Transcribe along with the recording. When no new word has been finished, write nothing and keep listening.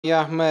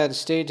Ahmed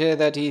stated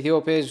that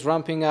Ethiopia is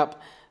ramping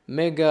up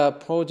mega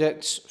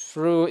projects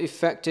through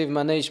effective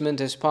management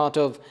as part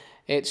of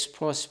its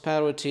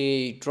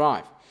prosperity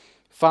drive,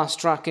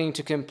 fast-tracking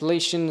to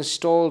completion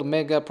stalled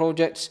mega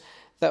projects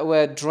that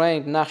were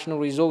drained national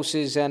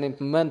resources and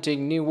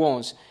implementing new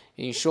ones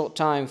in short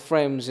time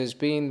frames has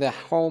been the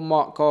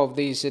hallmark of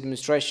this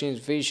administration's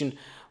vision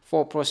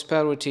for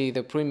prosperity,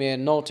 the Premier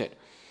noted.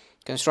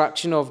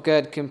 Construction of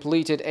GED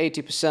completed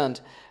 80%,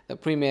 the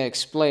Premier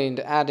explained,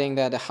 adding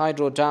that the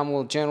hydro dam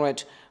will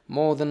generate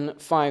more than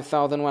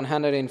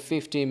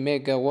 5,150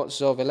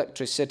 megawatts of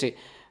electricity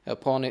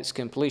upon its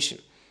completion.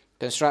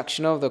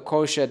 Construction of the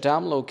Kosha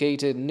Dam,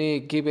 located near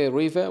Gibe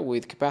River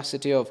with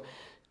capacity of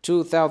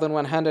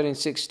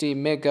 2,160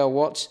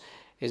 megawatts,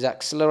 is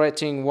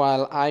accelerating,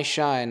 while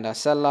Aisha and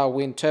Asala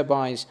wind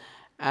turbines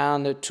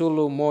and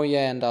Tulu Moya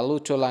and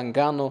Aluto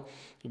Langano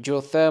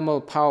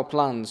geothermal power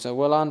plants are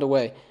well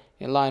underway,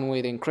 in line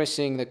with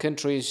increasing the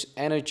country's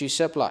energy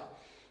supply.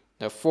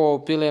 The 4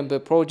 billion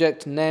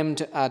project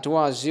named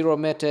Adwa Zero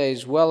Meta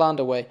is well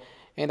underway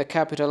in the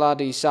capital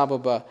Addis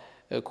Ababa,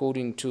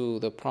 according to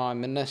the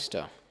Prime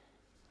Minister.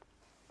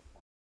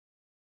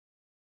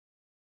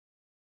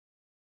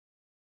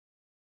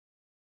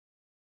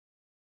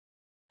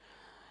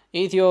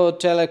 Ethio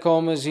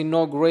Telecom has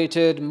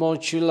inaugurated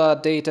modular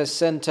data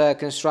center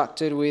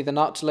constructed with an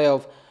outlay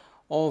of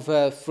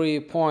over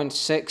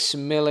 $3.6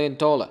 million.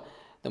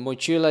 The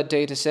modular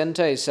data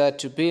center is said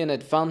to be an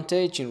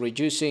advantage in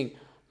reducing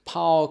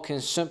power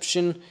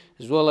consumption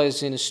as well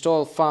as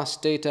install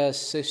fast data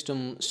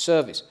system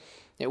service.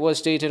 It was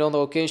stated on the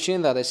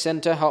occasion that the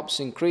center helps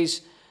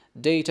increase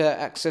data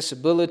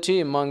accessibility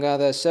among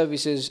other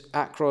services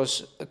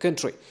across the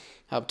country.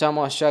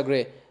 Habtamo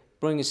Ashagre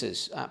brings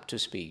us up to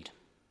speed.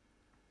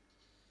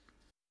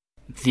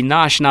 The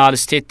national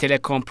state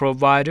telecom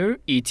provider,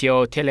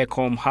 Ethio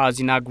Telecom, has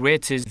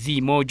inaugurated the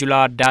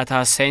modular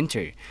data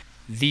center.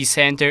 The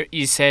center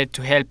is said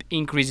to help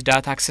increase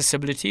data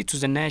accessibility to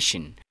the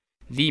nation.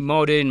 The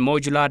modern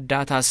modular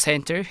data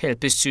center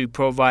helps to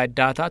provide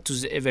data to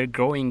the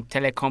ever-growing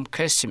telecom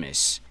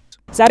customers.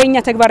 ዛሬኛ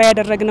ተግባራዊ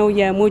ያደረግነው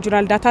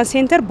የሞጁላር ዳታ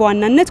ሴንተር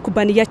በዋናነት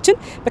ኩባንያችን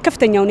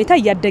በከፍተኛ ሁኔታ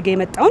ያደገ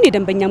የመጣውን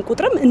የደንበኛም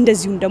ቁጥርም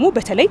እንደዚሁም ደግሞ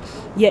በተለይ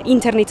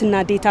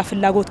የኢንተርኔትና ዴታ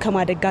ፍላጎት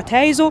ከማደግ ጋር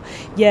ተያይዞ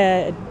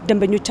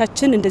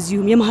የደንበኞቻችን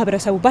እንደዚሁም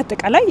የማህበረሰቡ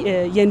በአጠቃላይ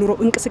የኑሮ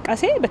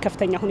እንቅስቃሴ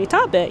በከፍተኛ ሁኔታ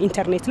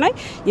በኢንተርኔት ላይ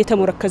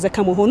የተሞረከዘ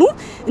ከመሆኑ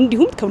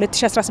እንዲሁም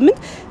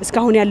ከ2018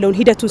 እስካሁን ያለውን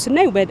ሂደቱን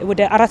ስናይ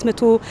ወደ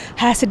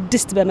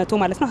 426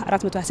 በመቶ ማለት ነው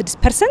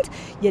 426%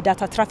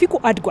 የዳታ ትራፊኩ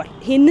አድጓል።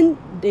 ይሄንን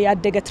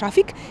ያደገ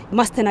ትራፊክ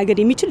ማስተናገድ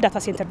የሚችል ዳታ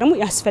ሴንተር ደግሞ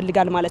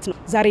ያስፈልጋል ማለት ነው።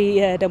 ዛሬ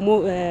ደግሞ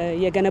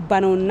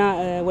የገነባነውና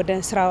ወደ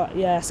ስራ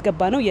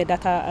ያስገባነው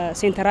የዳታ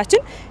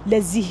ሴንተራችን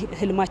ለዚህ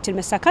ህልማችን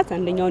መሳካት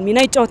አንደኛውን ሚና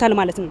ይጫወታል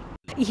ማለት ነው።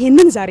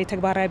 ይሄንን ዛሬ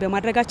ተግባራዊ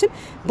በማድረጋችን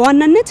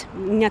በዋናነት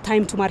እኛ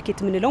ታይም ቱ ማርኬት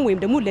ምንለው ወይም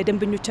ደግሞ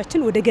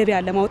ለደንበኞቻችን ወደ ገበያ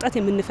ለማውጣት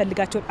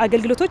የምንፈልጋቸው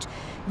አገልግሎቶች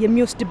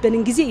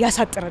የሚወስድብንን ጊዜ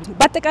ያሳጥራል።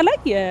 በአጠቃላይ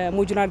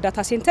የሞጁላር ዳታ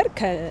ሴንተር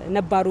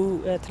ከነባሩ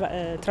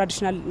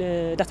ትራዲሽናል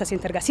ዳታ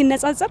ሴንተር ጋር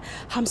ሲነጻጸር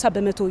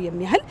 50%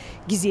 የሚያህል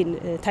ጊዜን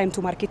ታይም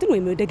ቱ ማርኬትን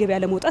ወይም ወደ ገበያ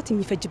ለማውጣት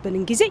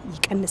የሚፈጅብንን ጊዜ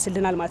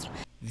ይቀንስልናል ማለት ነው።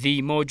 The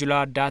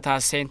modular data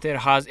center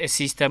has a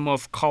system of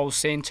call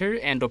center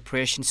and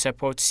operation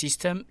support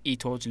system,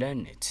 it was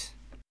learned.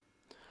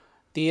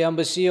 The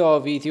Embassy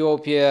of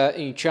Ethiopia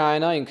in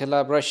China, in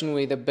collaboration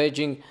with the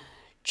Beijing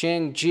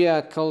Chengjia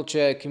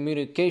Culture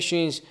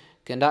Communications,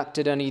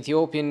 conducted an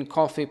Ethiopian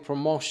coffee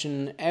promotion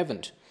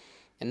event.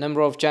 A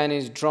number of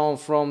Chinese drawn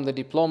from the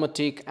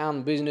diplomatic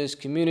and business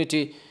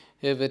community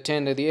have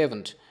attended the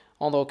event.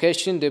 On the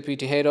occasion,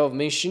 Deputy Head of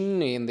Mission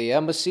in the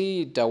Embassy,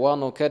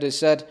 Dawano Kadir,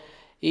 said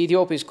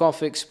Ethiopia's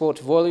coffee export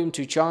volume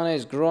to China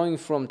is growing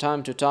from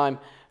time to time,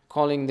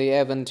 calling the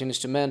event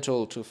instrumental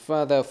to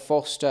further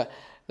foster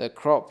the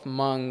crop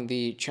among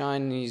the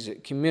Chinese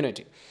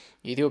community.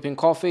 Ethiopian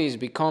coffee is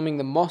becoming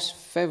the most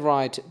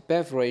favorite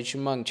beverage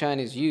among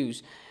Chinese youth,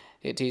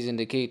 it is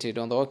indicated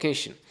on the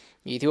occasion.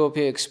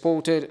 Ethiopia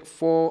exported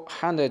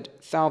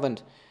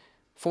 4,000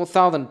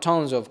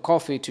 tons of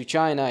coffee to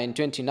China in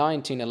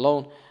 2019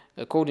 alone,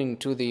 according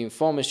to the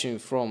information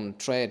from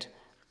Trade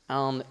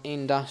and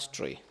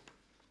Industry.